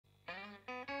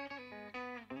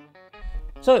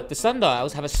So, the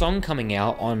Sundials have a song coming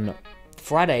out on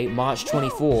Friday, March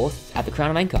 24th at the Crown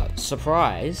of Anchor.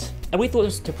 Surprise! And we thought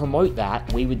to promote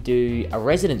that, we would do a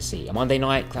residency, a Monday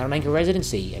night Crown of Anchor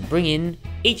residency, and bring in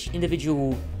each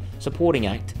individual supporting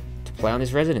act to play on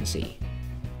this residency.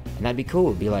 And that'd be cool.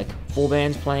 It'd be like 4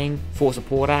 bands playing, 4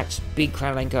 support acts, big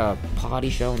Crown of Anchor party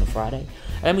show on the Friday.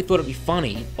 And then we thought it'd be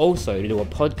funny also to do a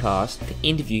podcast to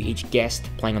interview each guest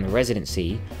playing on the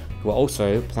residency, who are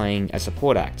also playing as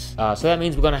support acts. So that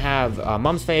means we're going to have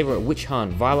Mum's Favourite, Witch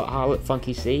Hunt, Violet Harlot,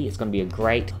 Funky C. It's going to be a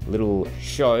great little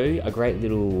show, a great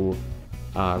little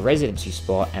residency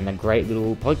spot, and a great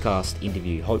little podcast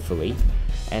interview, hopefully.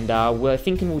 And we're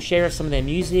thinking we'll share some of their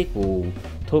music, we'll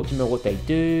talk to them about what they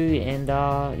do, and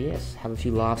yes, have a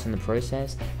few laughs in the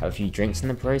process, have a few drinks in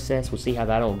the process. We'll see how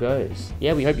that all goes.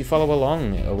 Yeah, we hope you follow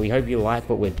along, or we hope you like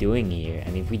what we're doing here,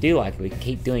 and if we do like it, we can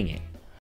keep doing it.